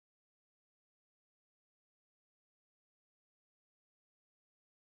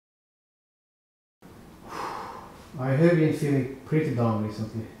I have been feeling pretty down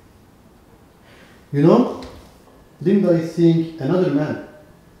recently. You know, Linda is seeing another man.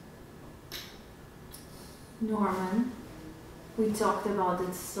 Norman, we talked about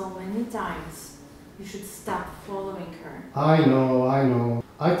it so many times. You should stop following her. I know.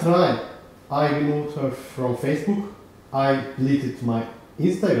 I tried. I removed her from Facebook. I deleted my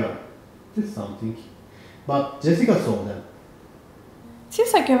Instagram. Did something. But Jessica saw them.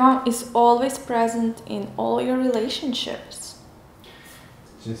 Seems like your mom is always present in all your relationships.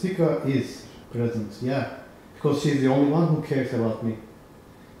 Jessica is present, yeah. Because she's the only one who cares about me.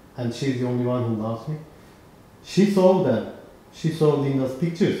 And she's the only one who loves me. She saw them. She saw Linda's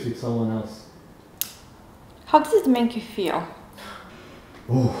pictures with someone else. How does it make you feel?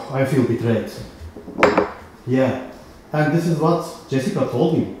 Oh, I feel betrayed. Yeah. And this is what Jessica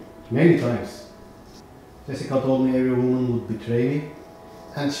told me many times. Jessica told me every woman would betray me.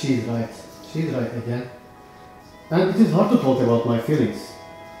 And she's right. She's right again. And it is hard to talk about my feelings.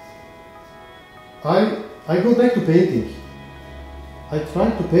 I go back to painting. I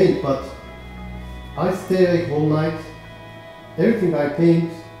try to paint, but I stay awake all night. Everything I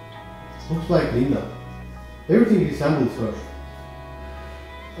paint looks like Linda. Everything resembles her.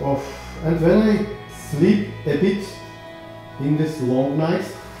 Oh, and when I sleep a bit in this long night,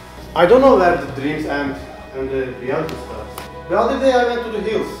 I don't know where the dreams end and the reality starts. The other day I went to the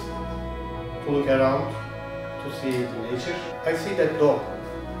hills to look around, to see the nature. I see that dog.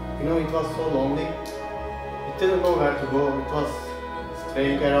 You know, it was so lonely. It didn't know where to go. It was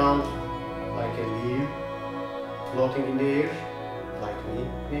straying around like a leaf, floating in the air, like me,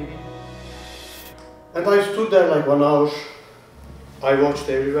 maybe. And I stood there like 1 hour. I watched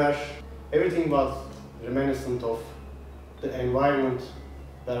everywhere. Everything was reminiscent of the environment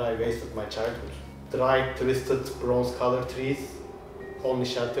where I wasted my childhood. Dry, twisted, bronze-colored trees, only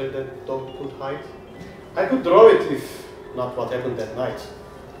shelter that dog could hide. I could draw it if not what happened that night.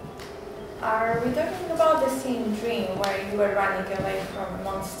 Are we talking about the same dream where you were running away from a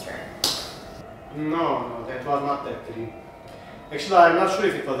monster? No, that was not that dream. Actually, I'm not sure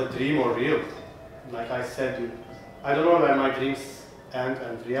if it was a dream or real. Like I said, I don't know where my dreams end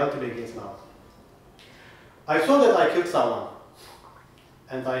and reality begins now. I saw that I killed someone,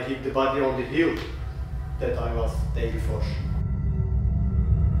 and I hid the body on the hill that I was the day before.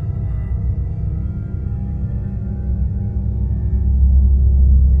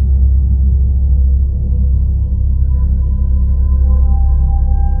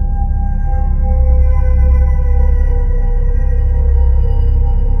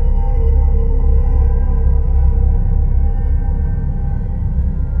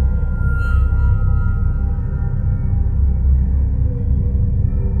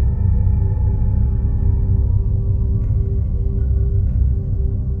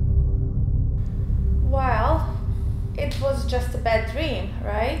 It was just a bad dream,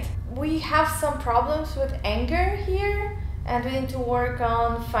 right? We have some problems with anger here, and we need to work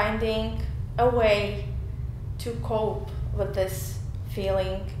on finding a way to cope with this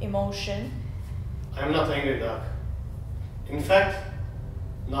feeling, emotion. I'm not angry, Doc. In fact,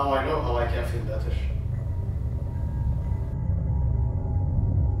 now I know how I can feel better.